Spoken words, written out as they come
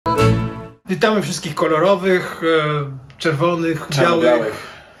Witamy wszystkich kolorowych, czerwonych,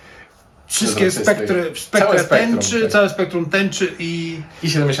 białych. Wszystkie spektra tęczy, całe spektrum tęczy i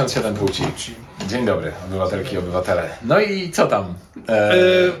 77 płci. Dzień dobry, obywatelki i obywatele. No i co tam?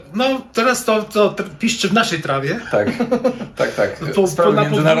 No teraz to piszczy w naszej trawie. Tak. Sprawy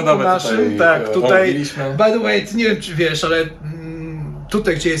międzynarodowe naszym, tutaj by the way, nie wiem czy wiesz, ale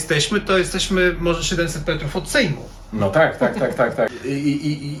tutaj gdzie jesteśmy, to jesteśmy może 700 metrów od Sejmu. No tak.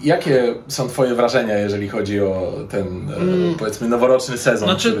 I jakie są twoje wrażenia, jeżeli chodzi o ten, powiedzmy, noworoczny sezon?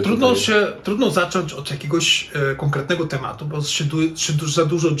 Znaczy, trudno zacząć od jakiegoś konkretnego tematu, bo się za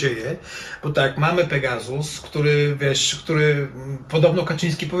dużo dzieje. Bo tak, mamy Pegasus, który podobno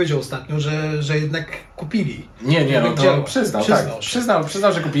Kaczyński powiedział ostatnio, że jednak kupili. Nie, no to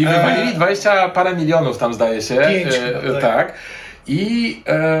przyznał, że kupili. Wywalili 20 parę milionów tam, zdaje się. 5 chyba, tak. I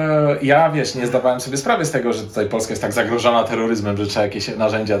ja, nie zdawałem sobie sprawy z tego, że tutaj Polska jest tak zagrożona terroryzmem, że trzeba jakieś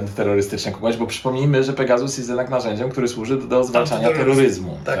narzędzia antyterrorystyczne kupować, bo przypomnijmy, że Pegasus jest jednak narzędziem, który służy do zwalczania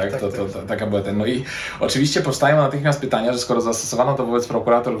terroryzmu. Taka była ten. No i oczywiście powstają natychmiast pytania, że skoro zastosowano to wobec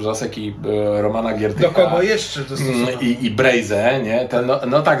prokurator Wrzosek i Romana Giertycha... Do kogo jeszcze zastosowano? I Brejzę, nie?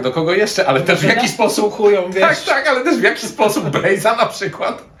 No tak, do kogo jeszcze, ale też w jaki sposób... Tak, ale też w jaki sposób Brejza na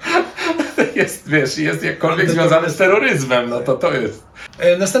przykład jest jakkolwiek związany z terroryzmem, no to jest.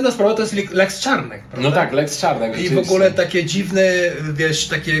 Następna sprawa to jest lexCzarnek. No tak, lexCzarnek. I w ogóle takie dziwne,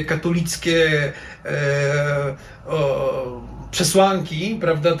 takie katolickie przesłanki,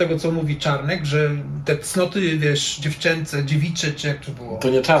 prawda, tego co mówi Czarnek, że te cnoty, dziewczęce, dziewicze, czy jak to było? To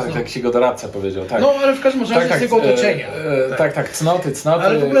nie Czarnek, tak się go doradca powiedział, tak. No, ale w każdym razie z jego otoczenia. Tak, cnoty.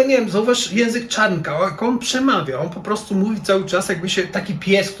 Ale w ogóle nie wiem, zauważ język Czarnka, jak on przemawia, on po prostu mówi cały czas, jakby się taki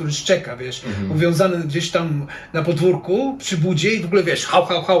pies, który szczeka, uwiązany gdzieś tam na podwórku, przy budzie i w ogóle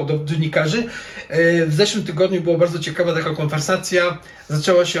hał do dziennikarzy. W zeszłym tygodniu była bardzo ciekawa taka konwersacja,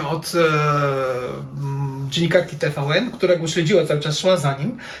 zaczęła się od dziennikarki TVN, która go śledziła cały czas, szła za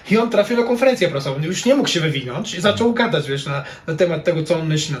nim i on trafił na konferencję prasową, już nie mógł się wywinąć i zaczął gadać, na temat tego, co on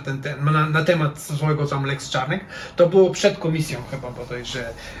myśli na temat swojego tam lexCzarnek. To było przed komisją chyba bodajże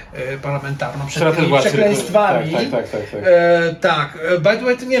parlamentarną, przed tymi przekleństwami. Tak. By the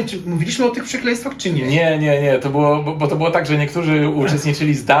way, to nie wiem, czy mówiliśmy o tych przekleństwach, czy nie? Nie, to było tak, że niektórzy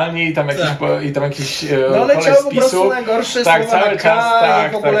uczestniczyli zdalnie i tam jakiś no leciało po prostu najgorsze słowa cały czas,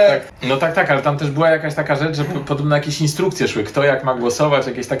 w ogóle... tak. No tak, ale tam też była jakaś taka rzecz, że podobno jakieś instrukcje szły, kto jak ma głosować,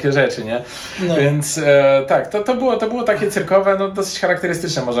 jakieś takie rzeczy, nie? No. Więc to było takie cyrkowe, no dosyć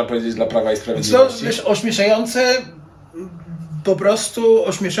charakterystyczne, można powiedzieć, dla Prawa i Sprawiedliwości. To ośmieszające, po prostu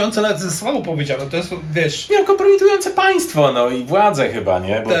ośmieszające, nawet ze słabo powiedziane, to jest, kompromitujące państwo, no i władzę chyba,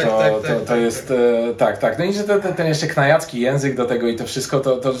 nie? Bo to jest, tak. No i że ten jeszcze knajacki język do tego i to wszystko,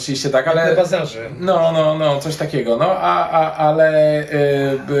 to rzeczywiście tak, ale... Na bazarze. No, coś takiego, ale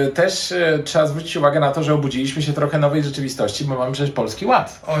też trzeba zwrócić uwagę na to, że obudziliśmy się trochę nowej rzeczywistości, bo mamy przecież Polski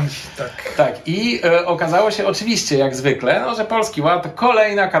Ład. Oj, tak. Tak, i okazało się oczywiście, jak zwykle, że Polski Ład to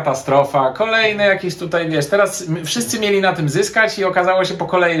kolejna katastrofa, kolejne jakieś tutaj, teraz wszyscy mieli na tym zysk, i okazało się po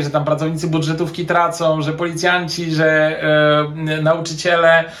kolei, że tam pracownicy budżetówki tracą, że policjanci, że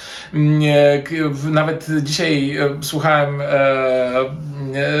nauczyciele. Nawet dzisiaj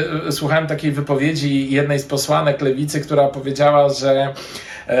słuchałem takiej wypowiedzi jednej z posłanek Lewicy, która powiedziała, że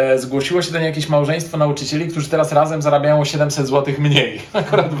zgłosiło się do niej jakieś małżeństwo nauczycieli, którzy teraz razem zarabiają 700 zł mniej,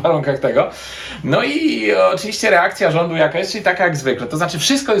 akurat w warunkach tego. No i oczywiście reakcja rządu jakaś, czyli taka jak zwykle, to znaczy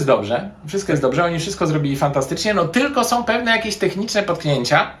wszystko jest dobrze, oni wszystko zrobili fantastycznie, no tylko są pewne jakieś techniczne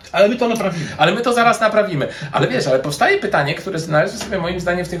potknięcia. Ale my to naprawimy. Ale my to zaraz naprawimy. Ale ale powstaje pytanie, które należy sobie moim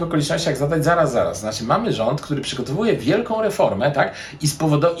zdaniem w tych okolicznościach zadać zaraz. Znaczy mamy rząd, który przygotowuje wielką reformę, tak?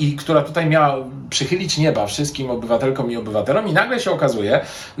 I która tutaj miała przychylić nieba wszystkim obywatelkom i obywatelom i nagle się okazuje,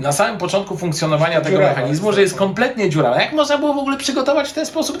 na samym początku funkcjonowania tego mechanizmu, że jest kompletnie dziurawa. Jak można było w ogóle przygotować w ten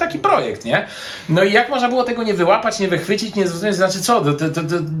sposób taki projekt, nie? No i jak można było tego nie wyłapać, nie wychwycić, nie zrozumieć, znaczy co,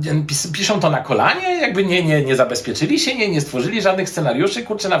 piszą to na kolanie? Jakby nie zabezpieczyli się, nie stworzyli żadnych scenariuszy,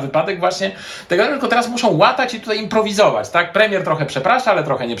 na wypadek właśnie tego, tylko teraz muszą łatać i tutaj improwizować, tak? Premier trochę przeprasza, ale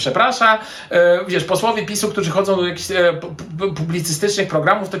trochę nie przeprasza. Posłowie PiS-u, którzy chodzą do jakichś publicystycznych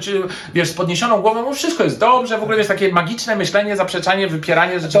programów, to z podniesioną głową, wszystko jest dobrze, w ogóle takie magiczne myślenie, zaprzeczanie,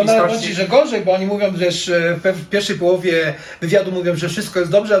 wypieranie rzeczywistości. To nawet że gorzej, bo oni mówią, że w pierwszej połowie wywiadu mówią, że wszystko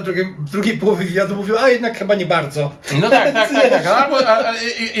jest dobrze, a w drugiej połowie wywiadu mówią, a jednak chyba nie bardzo. No tak. Albo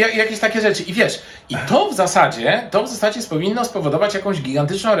jakieś takie rzeczy. I to w zasadzie powinno spowodować jakąś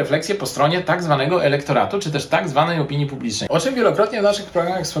gigantyczną refleksję po stronie tak zwanego elektoratu, czy też tak zwanej opinii publicznej. O czym wielokrotnie w naszych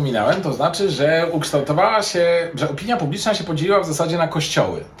programach wspominałem, to znaczy, że że opinia publiczna się podzieliła w zasadzie na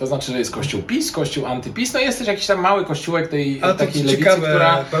kościoły. To znaczy, że jest kościół PiS, kościół antyPiS, no jest też jakiś tam mały kościółek takiej lewicy,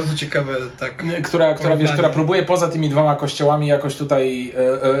 Bardzo ciekawe, tak. Która próbuje poza tymi dwoma kościołami jakoś tutaj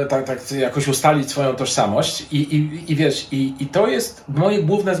jakoś ustalić swoją tożsamość i to jest moje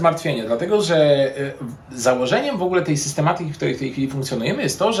główne zmartwienie, dlatego że założeniem w ogóle tej systematyki, w której w tej chwili funkcjonujemy,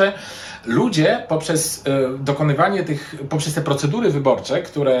 jest to, że ludzie poprzez dokonywanie poprzez te procedury wyborcze,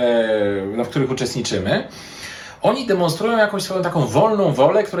 w których uczestniczymy, oni demonstrują jakąś swoją taką wolną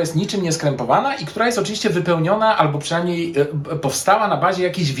wolę, która jest niczym nieskrępowana i która jest oczywiście wypełniona albo przynajmniej powstała na bazie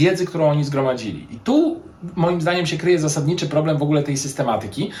jakiejś wiedzy, którą oni zgromadzili. I tu moim zdaniem się kryje zasadniczy problem w ogóle tej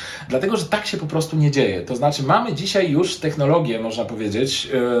systematyki, dlatego że tak się po prostu nie dzieje. To znaczy mamy dzisiaj już technologie, można powiedzieć,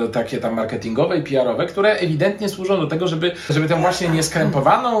 takie tam marketingowe i PR-owe, które ewidentnie służą do tego, żeby tę właśnie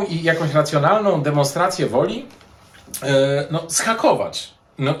nieskrępowaną i jakąś racjonalną demonstrację woli zhakować.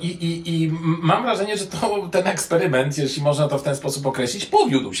 No i mam wrażenie, że ten eksperyment, jeśli można to w ten sposób określić,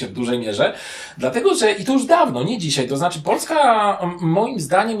 powiódł się w dużej mierze, dlatego że i to już dawno, nie dzisiaj, to znaczy Polska moim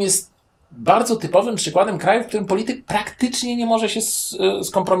zdaniem jest bardzo typowym przykładem kraju, w którym polityk praktycznie nie może się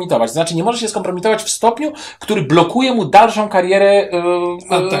skompromitować. To znaczy nie może się skompromitować w stopniu, który blokuje mu dalszą karierę,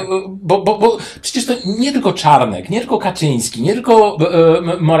 tak. bo przecież to nie tylko Czarnek, nie tylko Kaczyński, nie tylko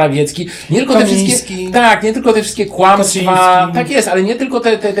Morawiecki, nie tylko te wszystkie, nie tylko te wszystkie kłamstwa, Kaczyński. Tak jest, ale nie tylko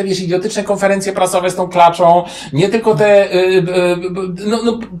te wiesz, idiotyczne konferencje prasowe z tą klaczą, nie tylko te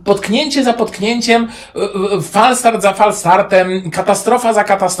potknięcie za potknięciem, falstart za falstartem, katastrofa za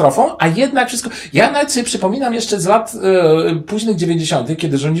katastrofą, a jednak wszystko. Ja nawet sobie przypominam jeszcze z lat późnych 90.,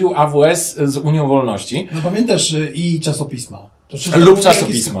 kiedy rządził AWS z Unią Wolności. No pamiętasz i czasopisma. Lub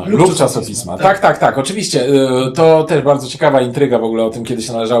czasopisma. Tak, oczywiście. To też bardzo ciekawa intryga w ogóle o tym, kiedy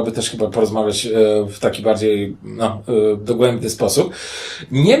się należałoby też chyba porozmawiać w taki bardziej dogłębny sposób.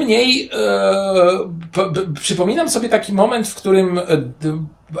 Niemniej przypominam sobie taki moment, w którym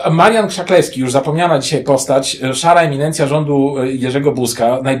Marian Krzaklewski, już zapomniana dzisiaj postać, szara eminencja rządu Jerzego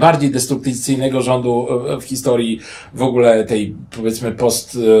Buzka, najbardziej destrukcyjnego rządu w historii w ogóle tej, powiedzmy,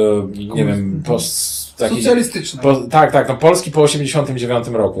 socjalistyczny. Polski po 89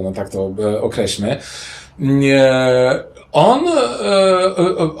 roku, no tak to określmy. On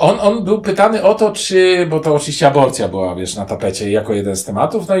był pytany o to, bo to oczywiście aborcja była, wiesz, na tapecie jako jeden z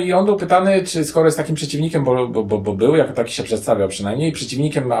tematów, no i on był pytany, czy skoro jest takim przeciwnikiem, bo był, jako taki się przedstawiał przynajmniej,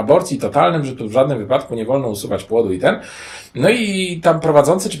 przeciwnikiem aborcji totalnym, że tu w żadnym wypadku nie wolno usuwać płodu i no i tam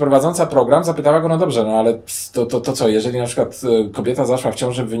prowadzący czy prowadząca program zapytała go, no dobrze, no ale to co, jeżeli na przykład kobieta zaszła w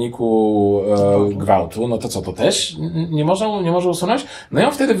ciąży w wyniku gwałtu, no to co, to też nie może usunąć? No i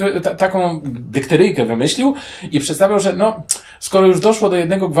on wtedy taką dykteryjkę wymyślił i przedstawiał, że no, skoro już doszło do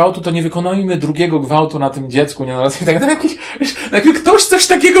jednego gwałtu, to nie wykonujmy drugiego gwałtu na tym dziecku, nie? Jakby ktoś coś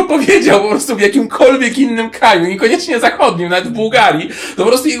takiego powiedział po prostu w jakimkolwiek innym kraju, niekoniecznie zachodnim, nawet w Bułgarii, to po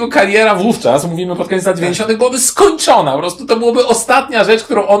prostu jego kariera wówczas, mówimy pod koniec lat 90., byłaby skończona, po prostu to byłoby ostatnia rzecz,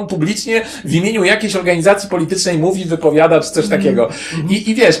 którą on publicznie w imieniu jakiejś organizacji politycznej mówi, wypowiada, czy coś takiego.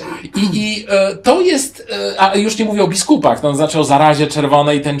 I wiesz, to jest, a już nie mówię o biskupach, no, znaczy o zarazie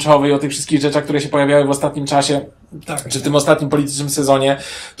czerwonej, tęczowej, o tych wszystkich rzeczach, które się pojawiały w ostatnim czasie. Czy w tym ostatnim politycznym sezonie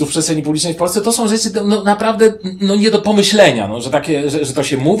tu w przestrzeni publicznej w Polsce, to są rzeczy naprawdę nie do pomyślenia, że to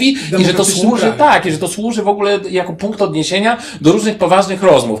się mówi i że to służy, i że to służy w ogóle jako punkt odniesienia do różnych poważnych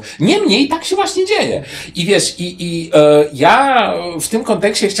rozmów. Niemniej tak się właśnie dzieje. I wiesz, ja w tym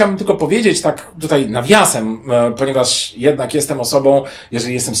kontekście chciałbym tylko powiedzieć tak tutaj nawiasem, ponieważ jednak jestem osobą,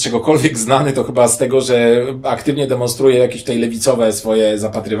 jeżeli jestem z czegokolwiek znany, to chyba z tego, że aktywnie demonstruję jakieś tutaj lewicowe swoje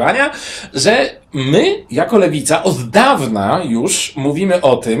zapatrywania, że my jako lewica od dawna już mówimy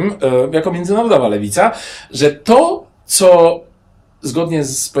o tym, jako międzynarodowa lewica, że to, co zgodnie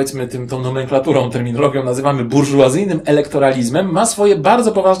z, powiedzmy, tą nomenklaturą, terminologią nazywamy burżuazyjnym elektoralizmem, ma swoje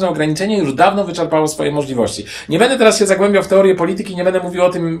bardzo poważne ograniczenia i już dawno wyczerpało swoje możliwości. Nie będę teraz się zagłębiał w teorię polityki, nie będę mówił o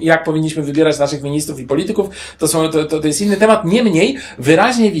tym, jak powinniśmy wybierać naszych ministrów i polityków, to jest inny temat. Niemniej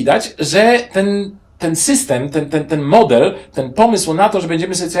wyraźnie widać, że ten system, ten model, ten pomysł na to, że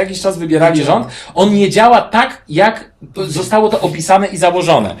będziemy sobie co jakiś czas wybierali rząd, on nie działa tak, jak zostało to opisane i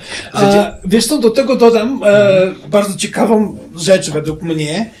założone. Wiesz co, do tego dodam bardzo ciekawą rzecz według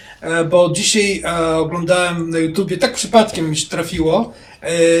mnie, bo dzisiaj oglądałem na YouTubie, tak przypadkiem mi się trafiło,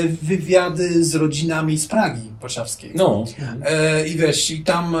 wywiady z rodzinami z Pragi warszawskiej. No. I wiesz, i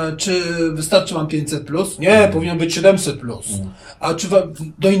tam, czy wystarczy wam 500+? Nie, powinno być 700+. A czy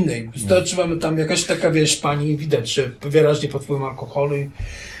do innej, wystarczy wam tam jakaś taka, wiesz, pani, widać, że wyraźnie pod wpływem alkoholu.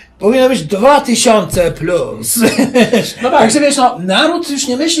 Powinno być 2000+. No tak. Także wiesz, naród już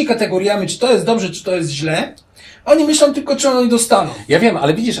nie myśli kategoriami, czy to jest dobrze, czy to jest źle. Oni myślą tylko, czy oni dostaną. Ja wiem,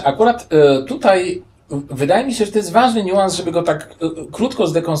 ale widzisz, akurat tutaj wydaje mi się, że to jest ważny niuans, żeby go tak krótko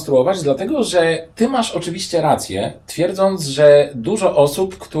zdekonstruować, dlatego że ty masz oczywiście rację, twierdząc, że dużo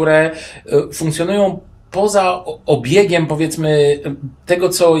osób, które funkcjonują poza obiegiem, powiedzmy, tego,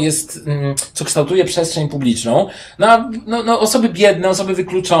 co jest, co kształtuje przestrzeń publiczną, no osoby biedne, osoby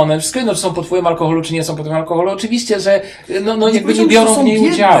wykluczone, wszystko jedno, czy są pod wpływem alkoholu, czy nie są pod wpływem alkoholu, oczywiście, że jakby nie biorą w niej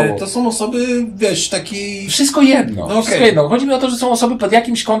udziału. To są osoby, wiesz, takiej... Wszystko jedno, okay. Wszystko jedno. Chodzi mi o to, że są osoby pod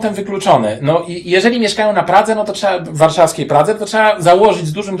jakimś kątem wykluczone. No i jeżeli mieszkają na Pradze, no to trzeba, w warszawskiej Pradze, to trzeba założyć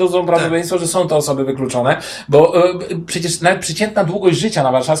z dużym dozą prawdopodobieństwa, że są to osoby wykluczone, bo przecież nawet przeciętna długość życia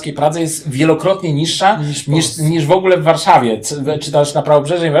na warszawskiej Pradze jest wielokrotnie niższa niż w ogóle w Warszawie, czy też na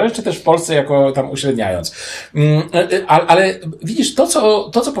Prawobrzeżnej, czy też w Polsce, jako tam uśredniając. Ale widzisz, to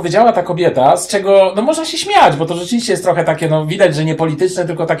co powiedziała ta kobieta, z czego, no można się śmiać, bo to rzeczywiście jest trochę takie, no widać, że nie polityczne,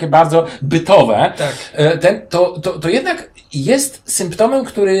 tylko takie bardzo bytowe. Tak. To jednak jest symptomem,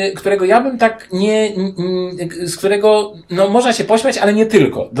 którego ja bym tak z którego, no można się pośmiać, ale nie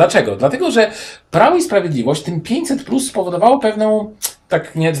tylko. Dlaczego? Dlatego, że Prawo i Sprawiedliwość tym 500+ spowodowało pewną,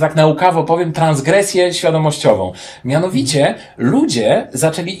 tak naukowo powiem, transgresję świadomościową. Mianowicie ludzie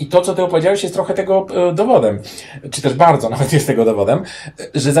zaczęli, i to, co ty opowiedziałeś, jest trochę tego dowodem, czy też bardzo nawet jest tego dowodem,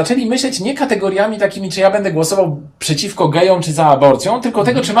 że zaczęli myśleć nie kategoriami takimi, czy ja będę głosował przeciwko gejom, czy za aborcją, tylko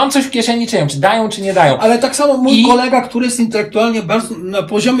tego, czy mam coś w kieszeni, czy nie, czy dają, czy nie dają. Ale tak samo mój kolega, który jest intelektualnie bardzo na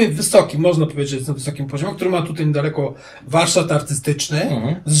poziomie wysokim, można powiedzieć, że jest na wysokim poziomie, który ma tutaj niedaleko warsztat artystyczny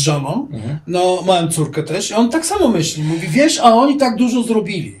z żoną, no mam córkę też, i on tak samo myśli, mówi, wiesz, a oni tak dużo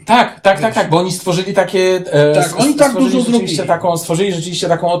zrobili. Tak, bo oni stworzyli takie... oni tak dużo zrobili. Stworzyli rzeczywiście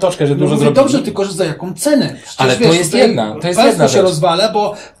taką otoczkę, że dużo zrobili. Dobrze, tylko że za jaką cenę? Przecież, ale to jest jedna rzecz. się rozwala,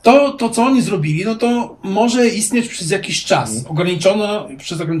 bo to, co oni zrobili, no to może istnieć przez jakiś czas,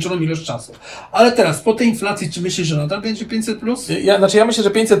 przez ograniczoną ilość czasu. Ale teraz, po tej inflacji, czy myślisz, że nadal będzie 500+? Ja myślę, że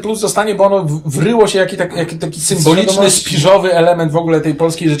 500+ zostanie, bo ono wryło się jaki taki symboliczny, spiżowy element w ogóle tej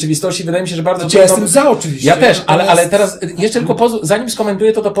polskiej rzeczywistości. Wydaje mi się, że bardzo... Ja jestem za, oczywiście. Ja też, ale teraz jeszcze tylko zanim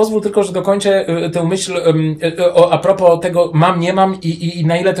skomentuję to pozwól tylko, że dokończę tę myśl a propos tego mam, nie mam i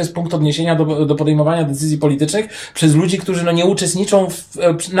na ile to jest punkt odniesienia do podejmowania decyzji politycznych przez ludzi, którzy nie uczestniczą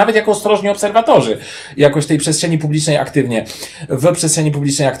nawet jako ostrożni obserwatorzy jakoś tej przestrzeni publicznej aktywnie,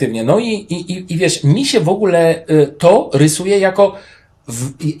 No i wiesz, mi się w ogóle to rysuje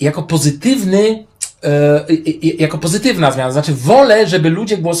jako pozytywna zmiana. Znaczy wolę, żeby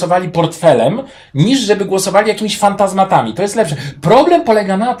ludzie głosowali portfelem, niż żeby głosowali jakimiś fantazmatami. To jest lepsze. Problem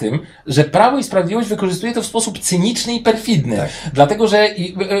polega na tym, że Prawo i Sprawiedliwość wykorzystuje to w sposób cyniczny i perfidny. Tak. Dlatego, że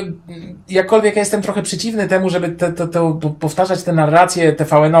jakkolwiek ja jestem trochę przeciwny temu, żeby powtarzać te narracje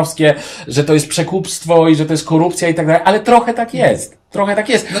TVN-owskie, że to jest przekupstwo i że to jest korupcja i tak dalej, ale trochę tak jest.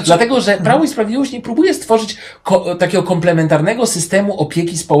 Dlatego, że Prawo i Sprawiedliwość nie próbuje stworzyć takiego komplementarnego systemu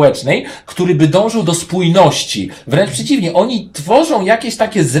opieki społecznej, który by dążył do spójności. Wręcz przeciwnie, oni tworzą jakieś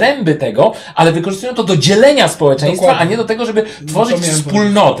takie zręby tego, ale wykorzystują to do dzielenia społeczeństwa, dokładnie, a nie do tego, żeby tworzyć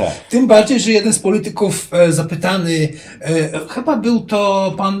wspólnotę. Tym bardziej, że jeden z polityków zapytany, chyba był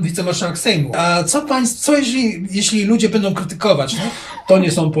to pan wicemarszałek Sejmu, a co jeśli ludzie będą krytykować, no? To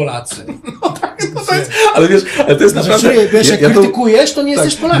nie są Polacy. No tak, to jest, ale wiesz, to jest naprawdę... Wiesz, jak krytykujesz, to nie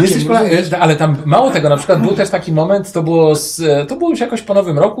jesteś Polakiem. Ale tam mało tego, na przykład był też taki moment, to było już jakoś po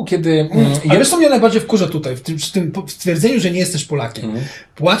Nowym Roku, kiedy... Ale wiesz, co mnie najbardziej wkurza tutaj, w tym stwierdzeniu, że nie jesteś Polakiem.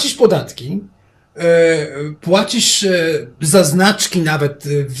 Płacisz podatki, płacisz za znaczki nawet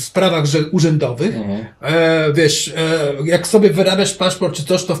w sprawach urzędowych, wiesz, jak sobie wyrabiasz paszport czy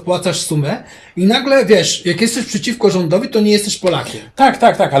coś, to wpłacasz sumę i nagle, wiesz, jak jesteś przeciwko rządowi, to nie jesteś Polakiem.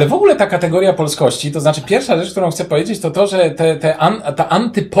 Tak, ale w ogóle ta kategoria polskości, to znaczy pierwsza rzecz, którą chcę powiedzieć, to że ta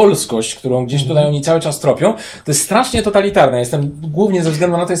antypolskość, którą gdzieś tutaj oni cały czas tropią, to jest strasznie totalitarne. Jestem głównie ze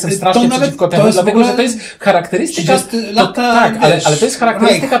względu na to, jestem strasznie przeciwko temu, dlatego, że to jest charakterystyka... ale to jest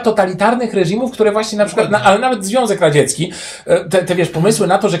charakterystyka totalitarnych reżimów, które właśnie na przykład, ale nawet Związek Radziecki, te wiesz, pomysły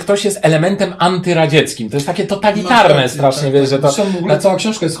na to, że ktoś jest elementem antyradzieckim, to jest takie totalitarne strasznie, wiesz, że to... Zresztą w ogóle cała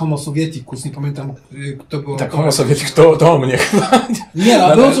książka jest Homo Sovieticus, nie pamiętam, kto było... Tak, Homo Sovieticus, to o mnie chyba. Nie,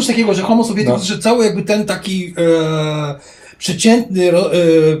 no, było coś takiego, że Homo Sovieticus, że cały jakby ten taki przeciętny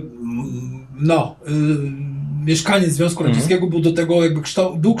mieszkaniec Związku Radzieckiego był do tego jakby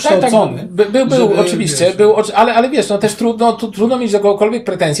był kształcony. Był oczywiście, ale wiesz, no też trudno mieć do kogokolwiek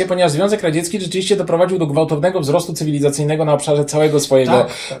pretensje, ponieważ Związek Radziecki rzeczywiście doprowadził do gwałtownego wzrostu cywilizacyjnego na obszarze całego swojego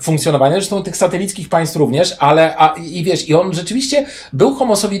funkcjonowania, zresztą tych satelickich państw również, i on rzeczywiście był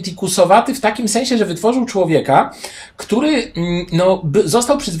homo sovieticusowaty w takim sensie, że wytworzył człowieka, który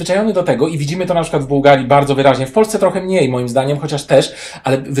został przyzwyczajony do tego i widzimy to na przykład w Bułgarii bardzo wyraźnie, w Polsce trochę mniej moim zdaniem, chociaż też,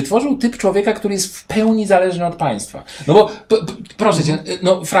 ale wytworzył typ człowieka, który jest w pełni zależny od państwa. No bo, proszę cię,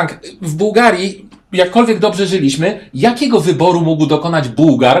 Frank, w Bułgarii jakkolwiek dobrze żyliśmy, jakiego wyboru mógł dokonać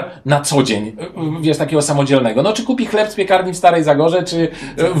Bułgar na co dzień, wiesz, takiego samodzielnego? No, czy kupi chleb z piekarni w Starej Zagorze, czy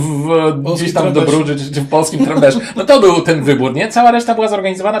gdzieś tam w Dobruży, czy w polskim Trębeszu? No to był ten wybór, nie? Cała reszta była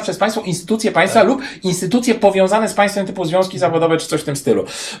zorganizowana przez państwo, instytucje państwa lub instytucje powiązane z państwem typu związki zawodowe, czy coś w tym stylu.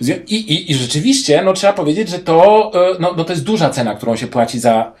 I rzeczywiście, no trzeba powiedzieć, że to, no to jest duża cena, którą się płaci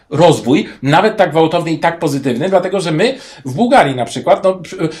za rozwój, nawet tak gwałtowny i tak pozytywny, dlatego, że my w Bułgarii na przykład, no,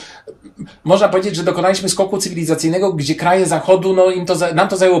 można powiedzieć, że dokonaliśmy skoku cywilizacyjnego, gdzie kraje Zachodu, no nam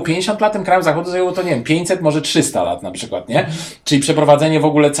to zajęło 50 lat, tym krajom Zachodu zajęło to, nie wiem, 500, może 300 lat na przykład, nie? Czyli przeprowadzenie w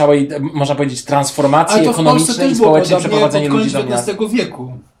ogóle całej, można powiedzieć, transformacji ekonomicznej i społecznej, przeprowadzenie ludzi do miasta. XIX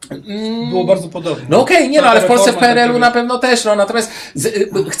wieku. Było bardzo podobne. No okej, nie no, ale w Polsce w PRL-u na pewno też, no natomiast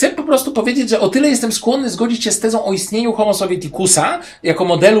chcę po prostu powiedzieć, że o tyle jestem skłonny zgodzić się z tezą o istnieniu Homo Sovieticusa jako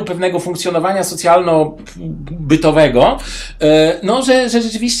modelu pewnego funkcjonowania socjalno-bytowego, no, że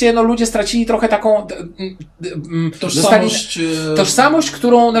rzeczywiście, no, ludzie stracili trochę taką tożsamość,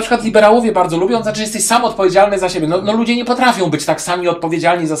 którą na przykład liberałowie bardzo lubią, znaczy, że jesteś sam odpowiedzialny za siebie. No ludzie nie potrafią być tak sami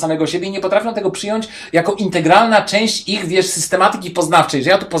odpowiedzialni za samego siebie i nie potrafią tego przyjąć jako integralna część ich, wiesz, systematyki poznawczej, że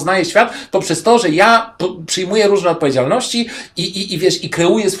ja tu poznaję świat poprzez to, że ja przyjmuję różne odpowiedzialności i wiesz, i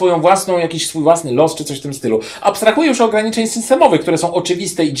kreuję jakiś swój własny los, czy coś w tym stylu. Abstrahuję już o ograniczeń systemowych, które są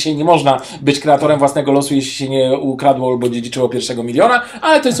oczywiste i dzisiaj nie można być kreatorem własnego losu, jeśli się nie ukradło albo dziedziczyło pierwszego miliona,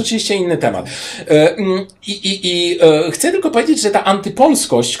 ale to jest oczywiście inny temat. Chcę tylko powiedzieć, że ta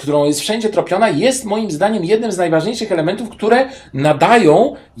antypolskość, którą jest wszędzie tropiona, jest moim zdaniem jednym z najważniejszych elementów, które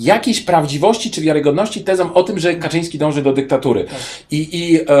nadają jakiejś prawdziwości czy wiarygodności tezom o tym, że Kaczyński dąży do dyktatury.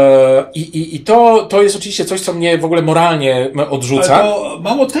 I to jest oczywiście coś, co mnie w ogóle moralnie odrzuca. Ale to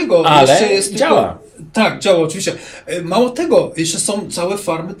mało tego, ale jeszcze jest działa. Tak, działa oczywiście. Mało tego, jeszcze są całe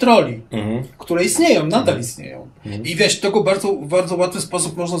farmy trolli, które istnieją, nadal istnieją. I wiesz, tego bardzo, bardzo łatwy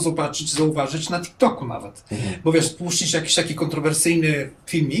sposób można zauważyć na TikToku nawet. Bo wiesz, puścić jakiś taki kontrowersyjny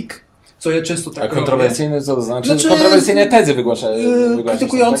filmik, co ja często tak robię. Kontrowersyjny, co to znaczy? Kontrowersyjne tezy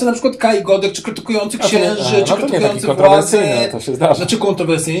krytykujące tak? na przykład Kai Godek, czy krytykujący księży, czy krytykujący kontrowersyjne, to się zdarza. Znaczy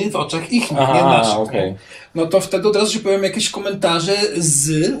kontrowersyjny w oczach ich, nie naszych. Okay. No to wtedy od razu się pojawią jakieś komentarze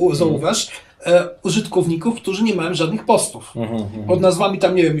zauważ, użytkowników, którzy nie mają żadnych postów. Pod nazwami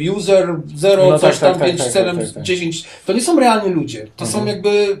tam, nie wiem, user 0, no coś tam, 5, 7, 10. To nie są realni ludzie. To są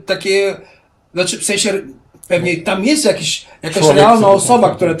jakby takie, znaczy w sensie pewnie tam jest jakaś realna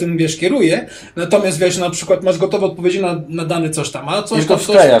osoba, która tym, wiesz, kieruje, natomiast, wiesz, na przykład masz gotowe odpowiedzi na dany coś tam, a coś tylko tam...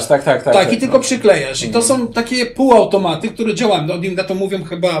 przyklejasz, tak. I tylko przyklejasz. I to są takie półautomaty, które działają. No, na to mówią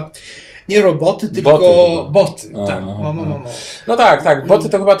chyba nie roboty, tylko boty. Tak. No tak. Boty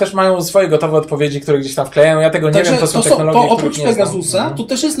to chyba też mają swoje gotowe odpowiedzi, które gdzieś tam wklejają. Ja tego nie wiem, to są technologie, to oprócz Pegasusa, to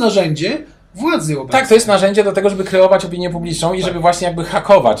też jest narzędzie władzy obecnej. Tak, to jest narzędzie do tego, żeby kreować opinię publiczną i żeby właśnie jakby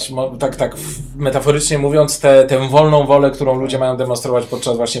hakować, tak metaforycznie mówiąc, tę wolną wolę, którą ludzie mają demonstrować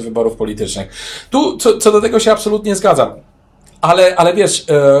podczas właśnie wyborów politycznych. Tu co do tego się absolutnie zgadzam. Ale wiesz,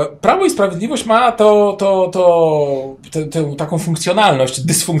 Prawo i Sprawiedliwość ma tę taką funkcjonalność,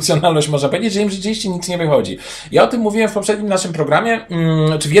 dysfunkcjonalność można powiedzieć, że im rzeczywiście nic nie wychodzi. Ja o tym mówiłem w poprzednim naszym programie,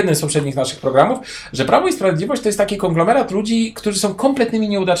 czy w jednym z poprzednich naszych programów, że Prawo i Sprawiedliwość to jest taki konglomerat ludzi, którzy są kompletnymi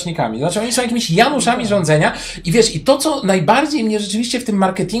nieudacznikami. Znaczy oni są jakimiś Januszami rządzenia i wiesz, i to co najbardziej mnie rzeczywiście w tym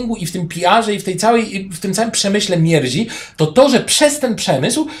marketingu i w tym PR-ze i w tym całym przemyśle mierzi, to, że przez ten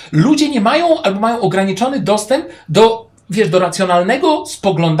przemysł ludzie nie mają albo mają ograniczony dostęp do racjonalnego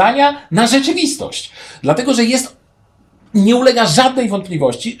spoglądania na rzeczywistość. Dlatego, że nie ulega żadnej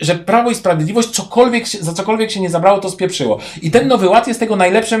wątpliwości, że Prawo i Sprawiedliwość za cokolwiek się nie zabrało, to spieprzyło. I ten Nowy Ład jest tego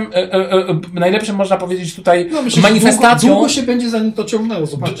najlepszym można powiedzieć tutaj manifestacją. Długo się będzie zanim to ciągnęło,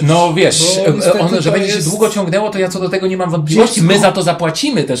 zobaczysz. No wiesz, że będzie się długo ciągnęło, to ja co do tego nie mam wątpliwości. My za to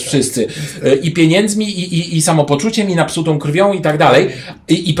zapłacimy też wszyscy. I pieniędzmi, i samopoczuciem, i napsutą krwią, i tak dalej.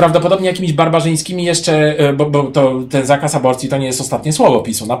 I prawdopodobnie jakimiś barbarzyńskimi jeszcze, bo ten zakaz aborcji to nie jest ostatnie słowo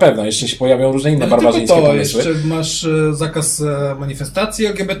PiS-u, na pewno. Jeszcze się pojawią różne inne barbarzyńskie pomysły. Jeszcze masz zakaz manifestacji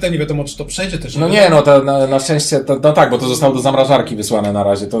LGBT, nie wiadomo, czy to przejdzie też. No nie, no to na szczęście, no tak, bo to zostało do zamrażarki wysłane na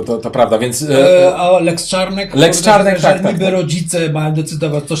razie, to prawda, więc... A lexCzarnek, tak. Niby rodzice mają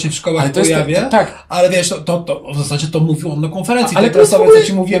decydować, co się w szkołach pojawia, ale wiesz, to w zasadzie to mówił on na konferencji prasowej, co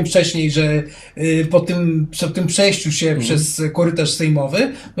ci mówiłem wcześniej, że po tym przejściu się przez korytarz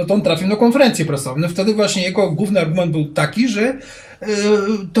sejmowy, no to on trafił na konferencję prasową. No wtedy właśnie jego główny argument był taki, że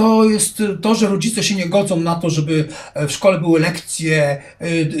to jest to, że rodzice się nie godzą na to, żeby w szkole były lekcje,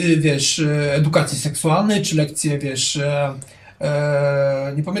 wiesz, edukacji seksualnej, czy lekcje, wiesz,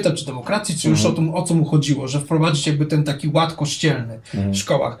 nie pamiętam, czy demokracji, czy już o co mu chodziło, że wprowadzić jakby ten taki ład kościelny w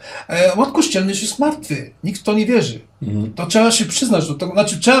szkołach. Ład kościelny już jest martwy. Nikt w to nie wierzy. To trzeba się przyznać, to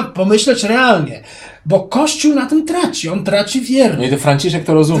znaczy trzeba pomyśleć realnie, bo Kościół na tym traci, on traci wierność. No i to Franciszek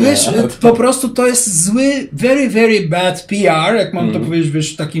to rozumie. Wiesz, po prostu to jest zły, very, very bad PR, jak mam to powiedzieć,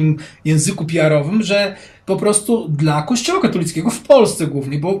 wiesz, w takim języku PR-owym, że po prostu dla Kościoła katolickiego w Polsce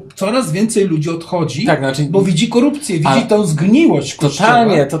głównie, bo coraz więcej ludzi odchodzi, Tak, znaczy- bo widzi korupcję, widzi tą zgniłość Kościoła.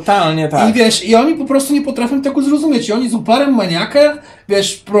 Totalnie tak. I wiesz, i oni po prostu nie potrafią tego zrozumieć. I oni z uparem maniaka,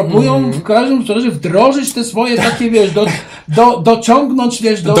 wiesz, próbują w każdym razie wdrożyć te swoje takie, wiesz, dociągnąć,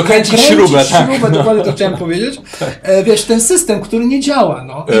 wiesz, Dokręcić śrubę, tak. dokładnie to chciałem powiedzieć. Wiesz, ten system, który nie działa,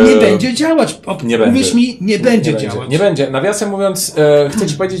 no. I nie będzie działać. Nie Uwierz będzie. mi, nie będzie działać. Nie będzie. Nawiasem mówiąc, chcę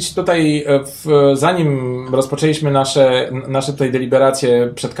Ci powiedzieć tutaj, zanim rozpoczęliśmy nasze tutaj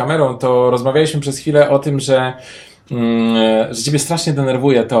deliberacje przed kamerą, to rozmawialiśmy przez chwilę o tym, że Ciebie strasznie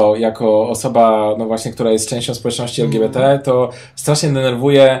denerwuje to, jako osoba, no właśnie, która jest częścią społeczności LGBT, to strasznie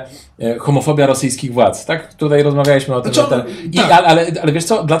denerwuje homofobia rosyjskich władz, tak? Tutaj rozmawialiśmy o tym, Znaczy, że tak. ale wiesz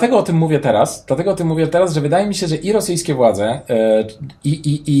co, dlatego o tym mówię teraz, że wydaje mi się, że i rosyjskie władze,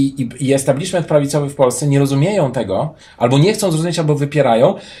 i establishment prawicowy w Polsce nie rozumieją tego, albo nie chcą zrozumieć, albo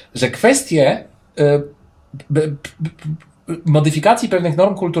wypierają, że kwestie modyfikacji pewnych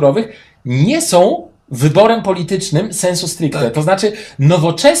norm kulturowych nie są wyborem politycznym sensu stricte. Tak. To znaczy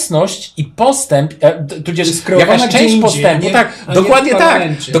nowoczesność i postęp, tudzież Jest kreowana jakaś gdzie część indziej, postępu, nie- tak, a nie dokładnie w tak,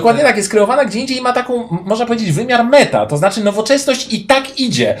 parlamencie, dokładnie tak. tak, jest kreowana gdzie indziej i ma taką, można powiedzieć, wymiar meta, to znaczy nowoczesność i tak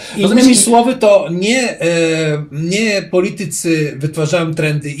idzie. Innymi słowy, to nie politycy wytwarzają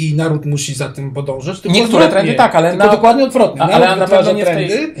trendy i naród musi za tym podążać, tylko Niektóre odwrotnie. trendy tak, ale tylko dokładnie odwrotnie. ale Naród na wytwarza pewno nie w tej-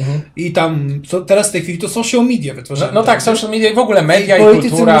 trendy i tam, teraz w tej chwili to social media wytwarzają No tak, trendy. social media i w ogóle media i politycy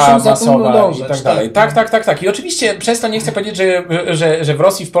kultura muszą za tym masowa i dążeć, tak dalej. Tak. I oczywiście przez to nie chcę powiedzieć, że w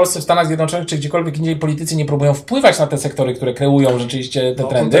Rosji, w Polsce, w Stanach Zjednoczonych czy gdziekolwiek indziej politycy nie próbują wpływać na te sektory, które kreują rzeczywiście te No,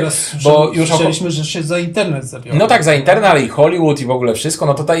 trendy. teraz Bo już słyszeliśmy, że się za internet zabiorą. No tak, za internet, ale i Hollywood i w ogóle wszystko,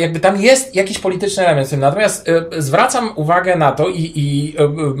 no to jakby tam jest jakiś polityczny element w tym. Natomiast zwracam uwagę na to i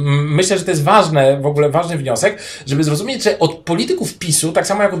myślę, że to jest ważne, w ogóle ważny wniosek, żeby zrozumieć, że od polityków PiSu, tak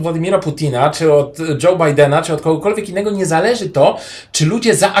samo jak od Władimira Putina, czy od Joe Bidena, czy od kogokolwiek innego, nie zależy to, czy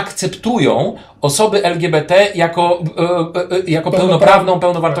ludzie zaakceptują osoby LGBT jako pełnoprawną,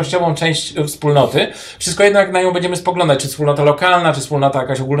 pełnowartościową część wspólnoty. Wszystko jednak na nią będziemy spoglądać, czy wspólnota lokalna, czy wspólnota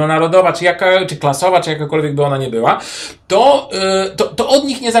jakaś ogólnonarodowa, czy klasowa, czy jakakolwiek by ona nie była. To od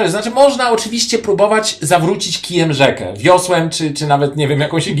nich nie zależy. Znaczy można oczywiście próbować zawrócić kijem rzekę, wiosłem, czy nawet, nie wiem,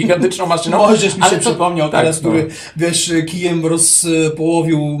 jakąś gigantyczną maszyną. Możesz mi się ale to- przypomniał tak, teraz, który, wiesz, kijem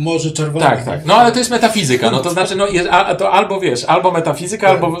rozpołowił Morze Czerwone. Tak. No ale to jest metafizyka. No to znaczy, to albo wiesz, albo metafizyka,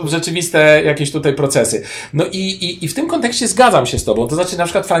 albo rzeczywiste jakieś tutaj procesy. No i w tym kontekście zgadzam się z tobą. To znaczy, na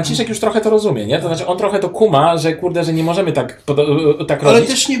przykład Franciszek już trochę to rozumie, nie? To znaczy, on trochę to kuma, że kurde, że nie możemy tak Ale robić.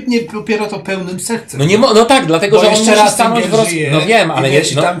 też nie popiera to pełnym sercem. No tak, dlatego, Bo że on jeszcze musi raz stanąć w Rosji. No wiem, ale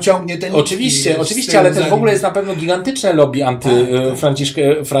wiesz, no, tam ciągnie ten Oczywiście, ale też w ogóle jest na pewno gigantyczne lobby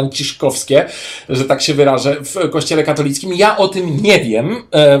antyfranciszkowskie, że tak się wyrażę, w kościele katolickim. Ja o tym nie wiem,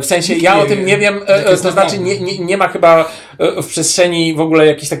 w sensie ja o tym nie wiem, to znaczy nie ma chyba w przestrzeni w ogóle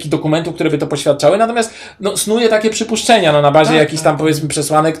jakichś takich dokumentów, które by to poświadczały, natomiast no, snuję takie przypuszczenia, no na bazie jakichś tam powiedzmy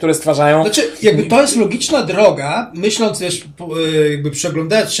przesłanek, które stwarzają... Znaczy, jakby to jest logiczna droga, myśląc, wiesz, jakby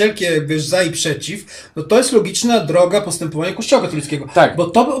przeglądając wszelkie, wiesz, za i przeciw, no to jest logiczna droga postępowania Kościoła katolickiego. Tak. Bo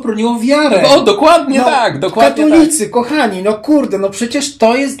to by obroniło wiarę. O, dokładnie No, tak, dokładnie katolicy, kochani, no kurde, no przecież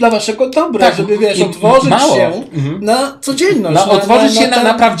to jest dla waszego dobra, Tak, żeby, wiesz, i otworzyć mało. się na codzienność. otworzyć się ten-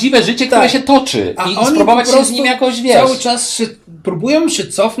 na prawdziwe życie, które Tak. się toczy A i oni spróbować po się z prostu nim jakoś, wiesz... cały czas próbują się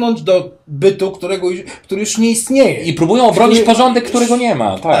cofnąć do bytu, który już nie istnieje. I próbują obronić Który- porządek, którego nie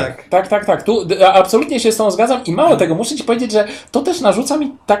ma. Tak. Tu absolutnie się z tą zgadzam i mało tego, muszę ci powiedzieć, że to też narzuca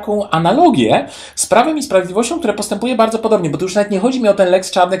mi taką analogię z Prawem i Sprawiedliwością, które postępuje bardzo podobnie, bo tu już nawet nie chodzi mi o ten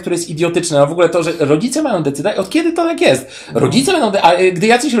lexCzarnek, który jest idiotyczny, no w ogóle to, że rodzice mają decydować, od kiedy to tak jest? Rodzice będą, a gdy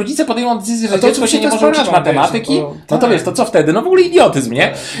jacyś rodzice podejmą decyzję, że to dziecko się nie to może jest uczyć sprawa, matematyki, wiesz, no to wiesz, to co wtedy? No w ogóle idiotyzm,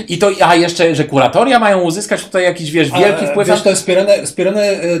 nie? I to, a jeszcze, że kuratoria mają uzyskać tutaj jakiś, wiesz, wielki wpływ Wiesz, to jest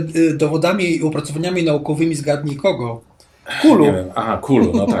wspierane dowodami i opracowaniami naukowymi, zgadnij kogo? Kulu. Nie wiem. Aha,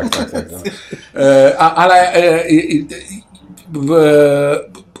 Kulu, no tak. No.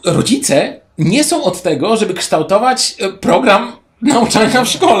 Rodzice nie są od tego, żeby kształtować program nauczania w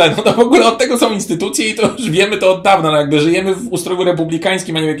szkole. No to w ogóle od tego są instytucje i to już wiemy to od dawna. No jakby żyjemy w ustroju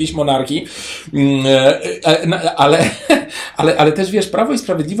republikańskim, a nie w jakiejś monarchii. Ale też wiesz, Prawo i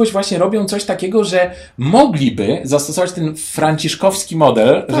Sprawiedliwość właśnie robią coś takiego, że mogliby zastosować ten franciszkowski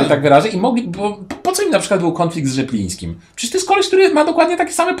model, że tak wyrażę, i mogli, bo po co im na przykład był konflikt z Rzeplińskim? Przecież to jest koleś, który ma dokładnie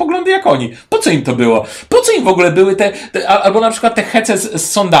takie same poglądy jak oni. Po co im to było? Po co im w ogóle były albo na przykład te hece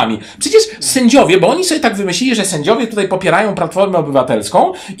z sądami? Przecież sędziowie, bo oni sobie tak wymyślili, że sędziowie tutaj popierają Platformę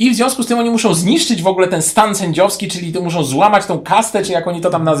Obywatelską i w związku z tym oni muszą zniszczyć w ogóle ten stan sędziowski, czyli to muszą złamać tą kastę, czy jak oni to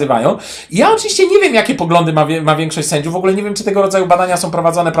tam nazywają. I ja oczywiście nie wiem, jakie poglądy ma większość sędziów, w ogóle nie wiem, czy tego rodzaju badania są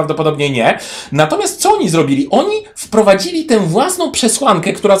prowadzone, prawdopodobnie nie. Natomiast co oni zrobili? Oni wprowadzili tę własną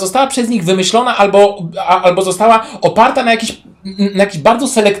przesłankę, która została przez nich wymyślona albo została oparta na jakichś bardzo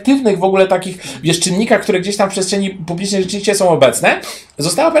selektywnych w ogóle takich, wiesz, czynnikach, które gdzieś tam w przestrzeni publicznej rzeczywiście są obecne,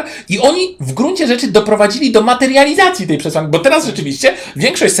 i oni w gruncie rzeczy doprowadzili do materializacji tej przesłanki, bo teraz rzeczywiście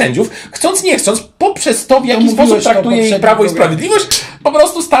większość sędziów, chcąc nie chcąc, poprzez to, w jaki sposób traktuje jej Prawo i Sprawiedliwość, po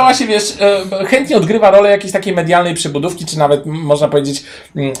prostu stała się, wiesz, chętnie odgrywa rolę jakiejś takiej medialnej przybudówki, czy nawet, można powiedzieć,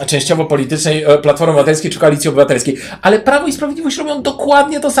 częściowo politycznej Platformy Obywatelskiej czy Koalicji Obywatelskiej. Ale Prawo i Sprawiedliwość robią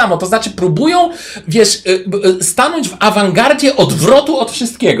dokładnie to samo. To znaczy próbują, wiesz, stanąć w awangardzie odwrotu od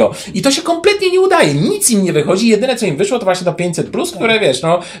wszystkiego. I to się kompletnie nie udaje. Nic im nie wychodzi. Jedyne, co im wyszło, to właśnie to 500+, które, wiesz,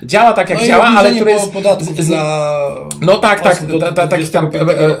 no, działa tak, jak działa, ale które jest... podatków dla... No tak, takich tam...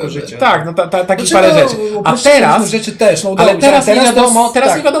 Tak, no takich parę rzeczy. A teraz... rzeczy też, no, ale teraz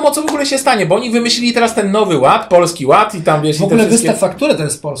nie wiadomo, co w ogóle się stanie, bo oni wymyślili teraz ten nowy ład, polski ład i tam, wiesz... W ogóle wystaw fakturę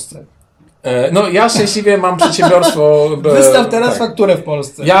teraz w Polsce. No ja szczęśliwie mam przedsiębiorstwo... Wystaw teraz fakturę w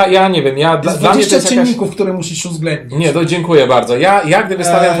Polsce. Ja nie wiem, dla mnie to jest czynników, jakaś... które musisz uwzględnić. Nie, to dziękuję bardzo. Ja gdy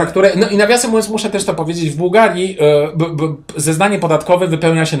wystawiam fakturę, no i nawiasem mówiąc muszę też to powiedzieć, w Bułgarii zeznanie podatkowe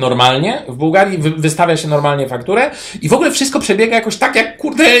wypełnia się normalnie, w Bułgarii wystawia się normalnie fakturę i w ogóle wszystko przebiega jakoś tak jak,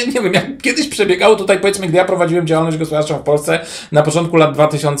 kurde, nie wiem, jak kiedyś przebiegało tutaj, powiedzmy, gdy ja prowadziłem działalność gospodarczą w Polsce na początku lat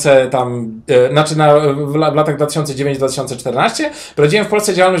 2000 w latach 2009-2014 prowadziłem w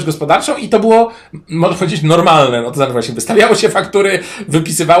Polsce działalność gospodarczą i to było, można powiedzieć, normalne. No to znaczy właśnie wystawiało się faktury,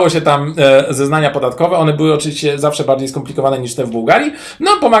 wypisywało się tam zeznania podatkowe. One były oczywiście zawsze bardziej skomplikowane niż te w Bułgarii.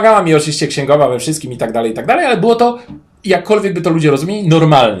 No pomagała mi oczywiście księgowa we wszystkim i tak dalej, ale było to, jakkolwiek by to ludzie rozumieli,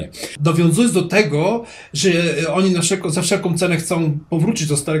 normalnie. Dowiązując do tego, że oni za wszelką cenę chcą powrócić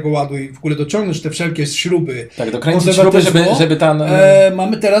do Starego Ładu i w ogóle dociągnąć te wszelkie śruby. Tak, dokręcić śruby, żeby tam...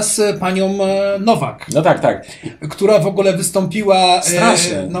 Mamy teraz panią Nowak. No tak. Która w ogóle wystąpiła...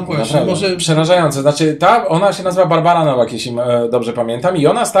 Strasznie. No właśnie, może... Przerażające. Znaczy, ona się nazywa Barbara Nowak, jeśli dobrze pamiętam, i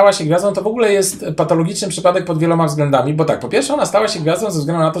ona stała się gwiazdą, to w ogóle jest patologiczny przypadek pod wieloma względami, bo tak, po pierwsze ona stała się gwiazdą ze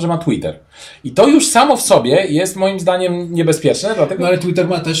względu na to, że ma Twitter. I to już samo w sobie jest moim zdaniem niebezpieczne, dlatego... No ale Twitter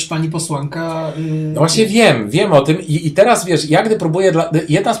ma też pani posłanka... No właśnie wiem o tym i teraz wiesz, ja gdy próbuję,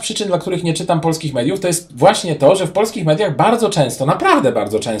 jedna z przyczyn, dla których nie czytam polskich mediów, to jest właśnie to, że w polskich mediach bardzo często, naprawdę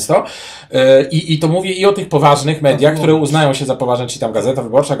bardzo często, i to mówię i o tych poważnych mediach, które uznają się za poważne, czyli tam Gazeta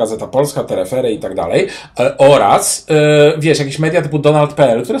Wyborcza, Gazeta Polska, Telefery i tak dalej, oraz, wiesz, jakieś media typu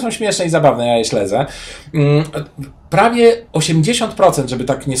Donald.pl, które są śmieszne i zabawne, ja je śledzę, prawie 80%, żeby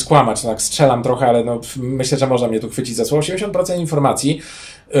tak nie skłamać, tak strzelam trochę, ale no, myślę, że można mnie tu chwycić za słowo, 80% informacji,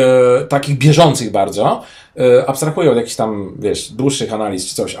 takich bieżących bardzo, abstrahuję od jakichś tam, wiesz, dłuższych analiz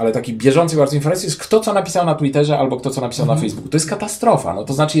czy coś, ale takich bieżących bardzo informacji jest kto co napisał na Twitterze albo kto co napisał na Facebooku. To jest katastrofa. No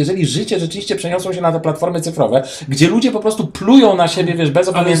to znaczy, jeżeli życie rzeczywiście przeniosło się na te platformy cyfrowe, gdzie ludzie po prostu plują na siebie, wiesz, bez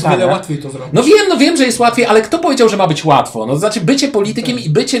opamiętania. Ale jest wiele łatwiej to zrobić. No wiem, że jest łatwiej, ale kto powiedział, że ma być łatwo? No to znaczy, bycie politykiem i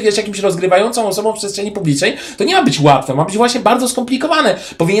bycie, wiesz, jakimś rozgrywającą osobą w przestrzeni publicznej, to nie ma być łatwe, ma być właśnie bardzo skomplikowane.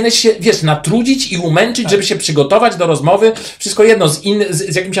 Powinieneś się, wiesz, natrudzić i umęczyć, żeby się przygotować do rozmowy. Wszystko jedno,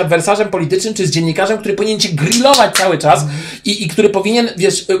 z jakimś adwersarzem politycznym, czy z dziennikarzem, który powinien cię grillować cały czas i który powinien,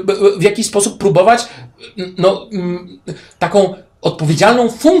 wiesz, w jakiś sposób próbować, no, taką odpowiedzialną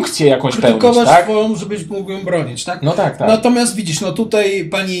funkcję jakąś pełnić, tak? swoją, żebyś mógł ją bronić, tak? No tak. Natomiast widzisz, no tutaj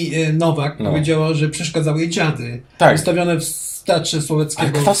pani Nowak powiedziała, że przeszkadzały jej dziady. Tak. Wystawione w Teatrze Słowackiego.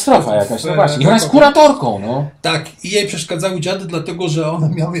 Ale katastrofa jakaś, no właśnie. I ona jest kuratorką, no. Tak, i jej przeszkadzały dziady, dlatego że one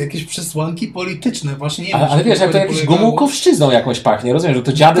miały jakieś przesłanki polityczne, właśnie. Nie ale wiesz, jak to jakąś gumówkowszczyzną jakąś pachnie, rozumiem, że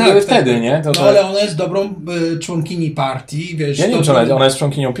to dziady były wtedy, nie? No ale ona jest dobrą członkini partii, wiesz. Ja nie wiem, czy ona jest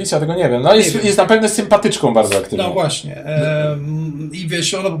członkinią PiS, ja tego nie wiem. No jest na pewno sympatyczką bardzo aktywną. No właśnie. I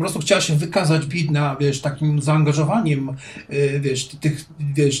wiesz, ona po prostu chciała się wykazać bidna, wiesz, takim zaangażowaniem,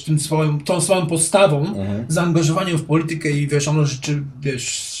 wiesz, tą swoją postawą, zaangażowaniem w politykę i wiesz, ono życzy,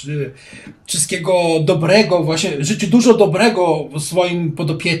 wiesz, wszystkiego dobrego, właśnie życzy dużo dobrego swoim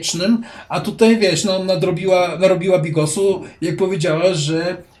podopiecznym, a tutaj, wiesz, no narobiła bigosu, jak powiedziała,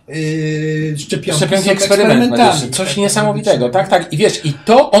 że szczepionki są eksperymentalne. eksperymentalne. Coś niesamowitego, tak. I wiesz, i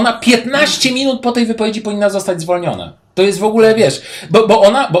to ona 15 minut po tej wypowiedzi powinna zostać zwolniona. To jest w ogóle, wiesz,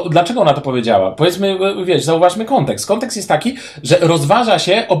 bo dlaczego ona to powiedziała? Powiedzmy, wiesz, zauważmy kontekst. Kontekst jest taki, że rozważa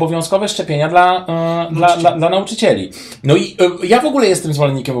się obowiązkowe szczepienia dla nauczycieli. No i ja w ogóle jestem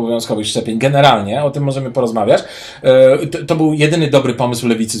zwolennikiem obowiązkowych szczepień, generalnie, o tym możemy porozmawiać. To był jedyny dobry pomysł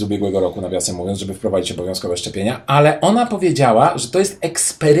lewicy z ubiegłego roku, nawiasem mówiąc, żeby wprowadzić obowiązkowe szczepienia, ale ona powiedziała, że to jest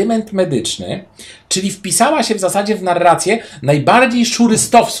eksperyment medyczny, czyli wpisała się w zasadzie w narrację najbardziej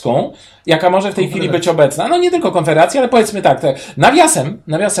szurystowską, jaka może w tej chwili być obecna. No nie tylko Konfederacja, ale powiedzmy tak,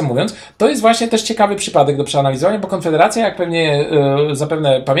 nawiasem mówiąc, to jest właśnie też ciekawy przypadek do przeanalizowania, bo Konfederacja, jak pewnie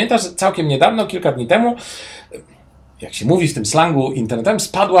zapewne pamiętasz, całkiem niedawno, kilka dni temu, jak się mówi w tym slangu internetowym,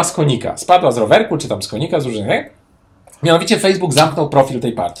 spadła z konika. Spadła z rowerku, czy tam z konika, z różnych. Mianowicie Facebook zamknął profil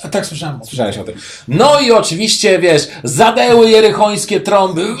tej partii. A tak słyszałem. Słyszałeś o tym. No i oczywiście, wiesz, zadeły jerychońskie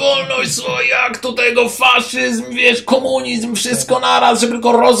trąby, wolność słowa, jak to tego faszyzm, wiesz, komunizm, wszystko naraz, żeby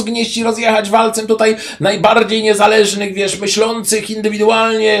tylko rozgnieść i rozjechać walcem tutaj najbardziej niezależnych, wiesz, myślących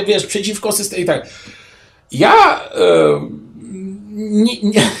indywidualnie, wiesz, przeciwko systemowi i tak. Ja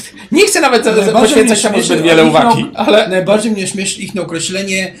nie chcę nawet poświęcać temu zbyt wiele uwagi, ale... Najbardziej mnie śmieszy ich na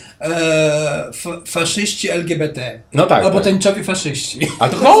określenie faszyści LGBT. No tak. Albo tak. tęczowi faszyści. A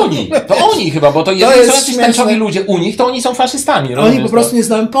to oni chyba, bo to jeżeli są jacyś tęczowi ludzie u nich, to oni są faszystami. Oni po prostu nie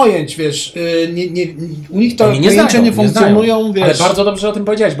znają pojęć, wiesz, u nich to pojęcia nie funkcjonują, wiesz. Ale bardzo dobrze o tym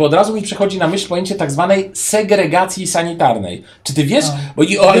powiedziałeś, bo od razu mi przychodzi na myśl pojęcie tak zwanej segregacji sanitarnej. Czy ty wiesz?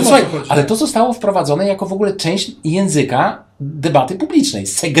 Ale to zostało wprowadzone jako w ogóle część języka debaty publicznej.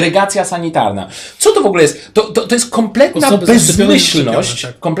 Segregacja sanitarna. Co to w ogóle jest? To jest kompletna bezmyślność.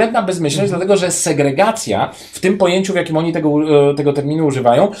 Kompletna bezmyślność, dlatego że segregacja w tym pojęciu, w jakim oni tego terminu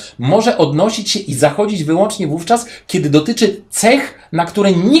używają, może odnosić się i zachodzić wyłącznie wówczas, kiedy dotyczy cech, na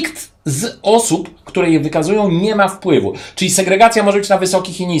które nikt z osób, które je wykazują, nie ma wpływu. Czyli segregacja może być na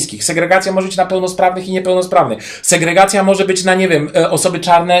wysokich i niskich, segregacja może być na pełnosprawnych i niepełnosprawnych, segregacja może być na, nie wiem, osoby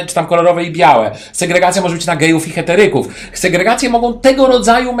czarne, czy tam kolorowe i białe, segregacja może być na gejów i heteryków. Segregacje mogą tego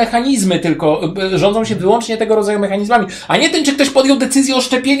rodzaju mechanizmy tylko, rządzą się wyłącznie tego rodzaju mechanizmami, a nie tym, czy ktoś podjął decyzję o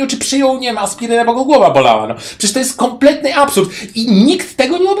szczepieniu, czy przyjął, nie wiem, aspirynę, bo go głowa bolała. No. Przecież to jest kompletny absurd i nikt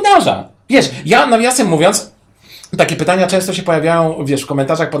tego nie obnaża. Wiesz, ja nawiasem mówiąc, takie pytania często się pojawiają, wiesz, w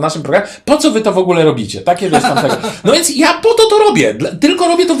komentarzach pod naszym programem. Po co wy to w ogóle robicie? Takie, wiesz, tam tego. No więc ja po to robię. Tylko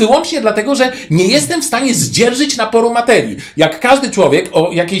robię to wyłącznie dlatego, że nie jestem w stanie zdzierżyć naporu materii. Jak każdy człowiek o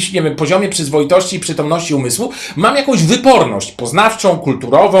jakiejś, nie wiem, poziomie przyzwoitości i przytomności umysłu, mam jakąś wyporność poznawczą,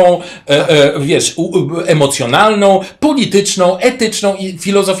 kulturową, wiesz, emocjonalną, polityczną, etyczną i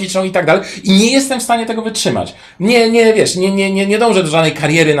filozoficzną i tak dalej. I nie jestem w stanie tego wytrzymać. Nie dążę do żadnej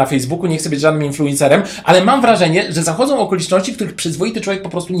kariery na Facebooku, nie chcę być żadnym influencerem, ale mam wrażenie, że zachodzą okoliczności, w których przyzwoity człowiek po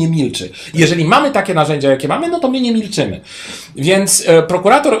prostu nie milczy. Jeżeli mamy takie narzędzia, jakie mamy, no to my nie milczymy. Więc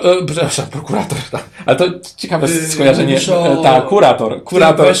prokurator, tak, ale to ciekawe skojarzenie, kurator.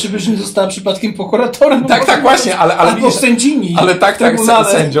 Właśnie byś nie została przypadkiem prokuratorem. Tak, właśnie, ale albo widzisz, sędzini. Ale tak,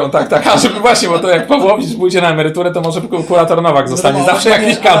 sędzią, tak. A żeby właśnie, bo to jak Pawłowicz pójdzie na emeryturę, to może kurator Nowak zostanie, zawsze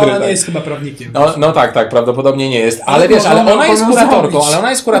jakieś kadry. Ona tak. nie jest chyba prawnikiem. No tak, prawdopodobnie nie jest. Ale wiesz, ona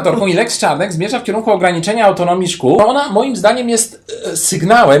jest kuratorką i lexCzarnek zmierza w kierunku ograniczenia autonomii szkół. Ona moim zdaniem jest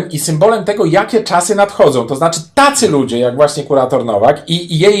sygnałem i symbolem tego, jakie czasy nadchodzą. To znaczy tacy ludzie, jak właśnie kurator Nowak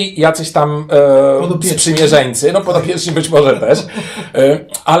i jej jacyś tam sprzymierzeńcy, no podopieczni być może też,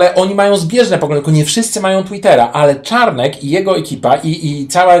 ale oni mają zbieżne poglądy, tylko nie wszyscy mają Twittera, ale Czarnek i jego ekipa i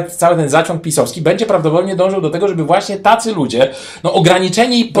cały ten zaciąg pisowski będzie prawdopodobnie dążył do tego, żeby właśnie tacy ludzie, no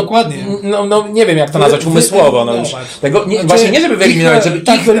ograniczeni, dokładnie. No nie wiem jak to nazwać umysłowo, no już tego, właśnie nie żeby wyeliminować, żeby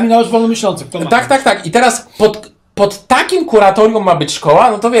wyeliminować wolnomyślących. Tak. I teraz pod takim kuratorium ma być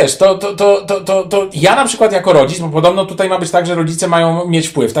szkoła, no to wiesz, to ja na przykład jako rodzic, bo podobno tutaj ma być tak, że rodzice mają mieć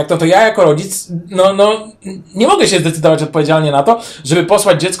wpływ, tak? To ja jako rodzic, nie mogę się zdecydować odpowiedzialnie na to, żeby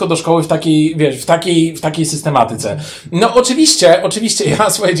posłać dziecko do szkoły w takiej, wiesz, w takiej systematyce. No oczywiście ja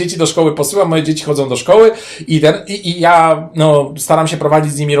swoje dzieci do szkoły posyłam, moje dzieci chodzą do szkoły i ja, staram się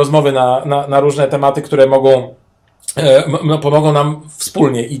prowadzić z nimi rozmowy na różne tematy, które pomogą nam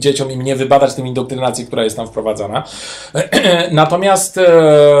wspólnie i dzieciom i mnie wybadać tę indoktrynację, która jest tam wprowadzana. Natomiast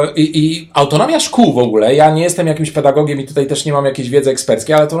i autonomia szkół w ogóle, ja nie jestem jakimś pedagogiem i tutaj też nie mam jakiejś wiedzy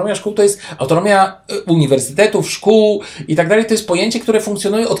eksperckiej, ale autonomia szkół to jest autonomia uniwersytetów, szkół i tak dalej, to jest pojęcie, które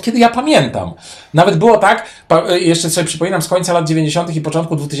funkcjonuje od kiedy ja pamiętam. Nawet było tak, jeszcze sobie przypominam z końca lat 90. i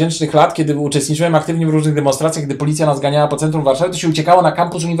początku 2000 lat, kiedy uczestniczyłem aktywnie w różnych demonstracjach, gdy policja nas ganiała po centrum Warszawy, to się uciekało na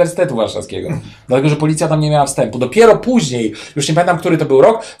kampus Uniwersytetu Warszawskiego. Dlatego, że policja tam nie miała wstępu. Dopiero dopiero później, już nie pamiętam, który to był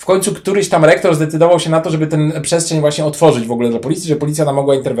rok, w końcu któryś tam rektor zdecydował się na to, żeby ten przestrzeń właśnie otworzyć w ogóle dla policji, że policja tam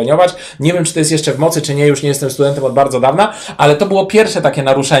mogła interweniować. Nie wiem, czy to jest jeszcze w mocy, czy nie, już nie jestem studentem od bardzo dawna, ale to było pierwsze takie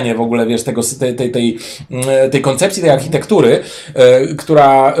naruszenie w ogóle, wiesz, tej koncepcji, tej architektury,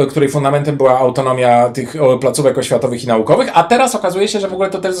 której fundamentem była autonomia tych placówek oświatowych i naukowych, a teraz okazuje się, że w ogóle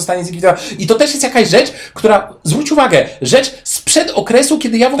to też zostanie zlikwidowane. I to też jest jakaś rzecz, która, zwróć uwagę, rzecz sprzed okresu,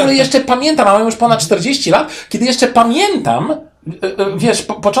 kiedy ja w ogóle jeszcze pamiętam, a mam już ponad 40 lat, kiedy jeszcze pamiętam, wiesz,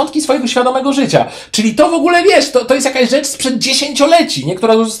 początki swojego świadomego życia. Czyli to w ogóle, wiesz, to jest jakaś rzecz sprzed dziesięcioleci, nie?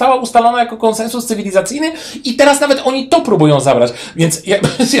 Która została ustalona jako konsensus cywilizacyjny i teraz nawet oni to próbują zabrać. Więc,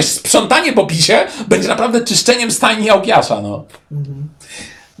 wiesz, sprzątanie po PiSie będzie naprawdę czyszczeniem stajni Augiasza, no.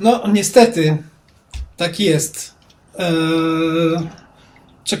 No, niestety, tak jest.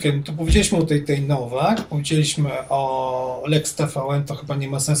 Czekaj, to powiedzieliśmy o tej Nowak, powiedzieliśmy o Lex TVN, to chyba nie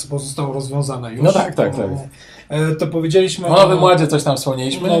ma sensu, bo zostało rozwiązane już. No tak. To powiedzieliśmy o Nowym Ładzie coś tam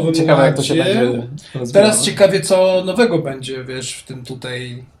wspomnieliśmy. Ciekawe, jak to się będzie rozwijało. Teraz ciekawie, co nowego będzie, wiesz, w tym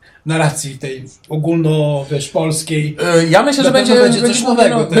tutaj narracji tej ogólno, wiesz, polskiej. Ja myślę, że będzie coś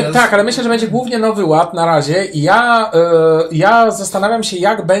nowego teraz. Tak, ale myślę, że będzie głównie Nowy Ład na razie i ja zastanawiam się,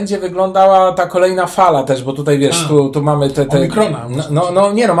 jak będzie wyglądała ta kolejna fala też, bo tutaj, wiesz, tu mamy te Omikrona.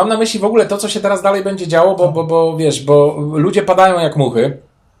 Mam na myśli w ogóle to, co się teraz dalej będzie działo, bo wiesz, bo ludzie padają jak muchy.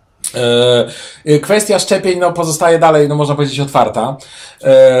 Kwestia szczepień pozostaje dalej, można powiedzieć, otwarta.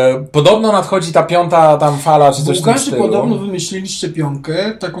 Podobno nadchodzi ta 5. tam fala, czy coś w tym Bułgarzy stylu. podobno wymyślili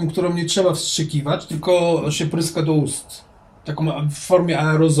szczepionkę, taką, którą nie trzeba wstrzykiwać, tylko się pryska do ust. Taką w formie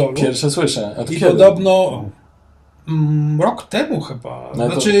aerozolu. Pierwsze słyszę. I podobno rok temu chyba. No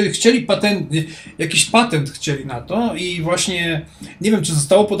to... Znaczy chcieli jakiś patent chcieli na to i właśnie nie wiem, czy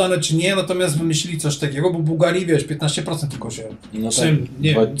zostało podane, czy nie, natomiast wymyślili coś takiego, bo Bułgarii, wiesz, 15% tylko się.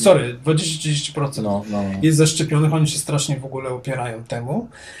 Nie, 20-30% jest zaszczepionych, oni się strasznie w ogóle opierają temu.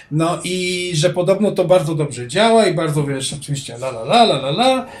 No i że podobno to bardzo dobrze działa i bardzo, wiesz, oczywiście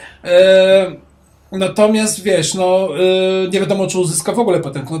natomiast wiesz, nie wiadomo, czy uzyska w ogóle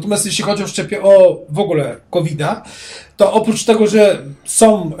patent. Natomiast jeśli chodzi o w ogóle COVID-a, to oprócz tego, że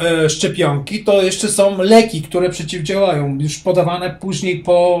są szczepionki, to jeszcze są leki, które przeciwdziałają, już podawane później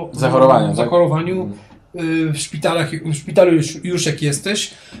po zachorowaniu w szpitalu już jak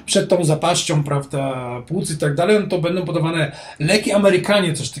jesteś, przed tą zapaścią, prawda, płuc i tak dalej, to będą podawane leki.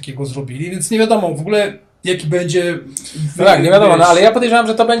 Amerykanie coś takiego zrobili, więc nie wiadomo w ogóle, jaki będzie... Tak, nie wiadomo, ale ja podejrzewam,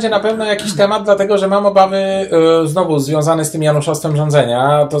 że to będzie na pewno jakiś temat, dlatego że mam obawy znowu związane z tym januszostwem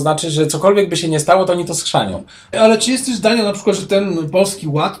rządzenia, to znaczy, że cokolwiek by się nie stało, to oni to schrzanią. Ale czy jesteś zdania na przykład, że ten Polski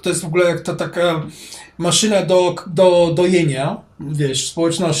Ład to jest w ogóle jak ta taka maszyna do dojenia, wiesz,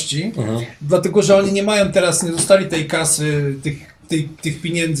 społeczności, dlatego że oni nie dostali tej kasy, tych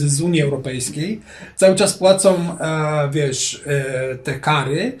pieniędzy z Unii Europejskiej, cały czas płacą, te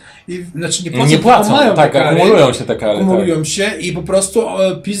kary, znaczy nie płacą, mają tak, te kary, akumulują się i po prostu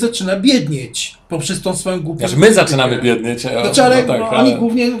PiS zaczyna biednieć poprzez tą swoją głupią... My zaczynamy biednieć. Oni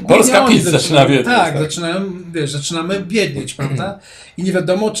głównie Polska PiS zaczyna biednieć. Tak, zaczynamy biednieć, prawda? I nie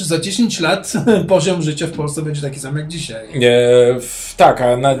wiadomo, czy za 10 lat poziom życia w Polsce będzie taki sam jak dzisiaj. Tak,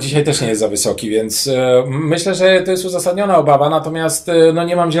 a na dzisiaj też nie jest za wysoki, więc myślę, że to jest uzasadniona obawa, natomiast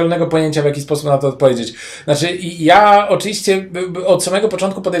nie mam zielonego pojęcia, w jaki sposób na to odpowiedzieć. Znaczy, ja oczywiście od samego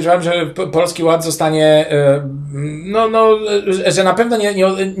początku podejrzewałem, że Polski Ład zostanie, że na pewno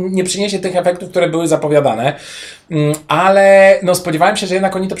nie przyniesie tych efektów, które były zapowiadane, ale spodziewałem się, że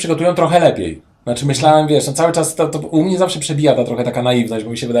jednak oni to przygotują trochę lepiej. Znaczy myślałem, wiesz, cały czas to u mnie zawsze przebija ta trochę taka naiwność,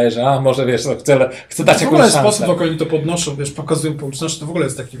 bo mi się wydaje, że może, wiesz, chcę dać jakąś szansę. W ogóle sposób, jak oni to podnoszą, wiesz, pokazują publiczności, to w ogóle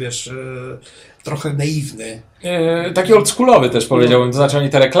jest taki, wiesz, trochę naiwny. Taki oldschoolowy też powiedziałbym, to znaczy oni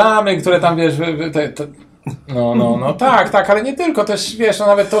te reklamy, które tam, wiesz, tak, ale nie tylko, też, wiesz,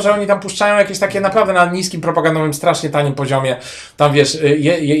 nawet to, że oni tam puszczają jakieś takie naprawdę na niskim propagandowym, strasznie tanim poziomie, tam, wiesz,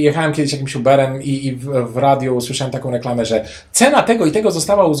 jechałem kiedyś jakimś Uberem i w radiu usłyszałem taką reklamę, że cena tego i tego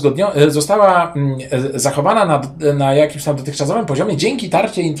została zachowana na jakimś tam dotychczasowym poziomie dzięki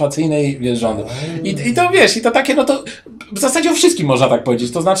tarczy inflacyjnej, wiesz, rządu. I to, wiesz, i to takie, to w zasadzie o wszystkim można tak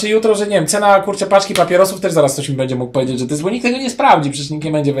powiedzieć, to znaczy jutro, że nie wiem, cena, paczki papierosów też zaraz ktoś mi będzie mógł powiedzieć, że to jest, bo nikt tego nie sprawdzi, przecież nikt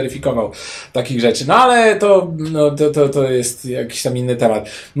nie będzie weryfikował takich rzeczy, ale to jest jakiś tam inny temat.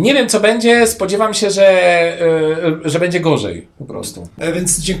 Nie wiem, co będzie, spodziewam się, że będzie gorzej po prostu.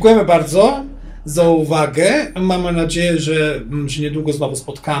 Więc dziękujemy bardzo za uwagę. Mamy nadzieję, że się niedługo znowu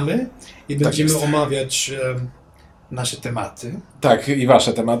spotkamy i będziemy omawiać nasze tematy. Tak, i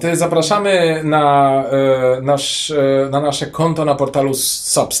wasze tematy. Zapraszamy na nasze konto na portalu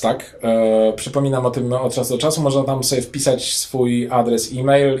Substack. Przypominam o tym od czasu do czasu. Można tam sobie wpisać swój adres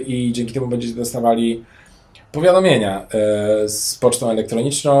e-mail i dzięki temu będziecie dostawali powiadomienia z pocztą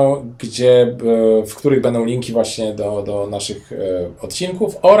elektroniczną, w których będą linki właśnie do naszych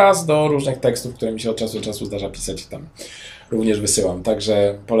odcinków oraz do różnych tekstów, które mi się od czasu do czasu zdarza pisać i tam również wysyłam.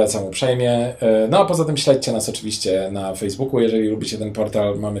 Także polecam uprzejmie. No a poza tym śledźcie nas oczywiście na Facebooku, jeżeli lubicie ten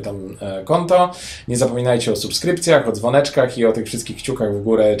portal, mamy tam konto. Nie zapominajcie o subskrypcjach, o dzwoneczkach i o tych wszystkich kciukach w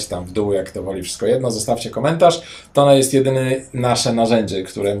górę, czy tam w dół, jak to woli, wszystko jedno. Zostawcie komentarz. To jest jedyne nasze narzędzie,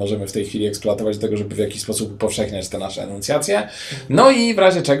 które możemy w tej chwili eksploatować do tego, żeby w jakiś sposób upowszechniać te nasze enuncjacje. No i w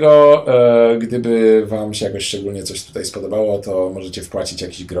razie czego, gdyby Wam się jakoś szczególnie coś tutaj spodobało, to możecie wpłacić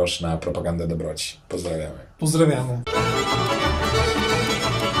jakiś grosz na propagandę dobroci. Pozdrawiamy. Pozdrawiamy.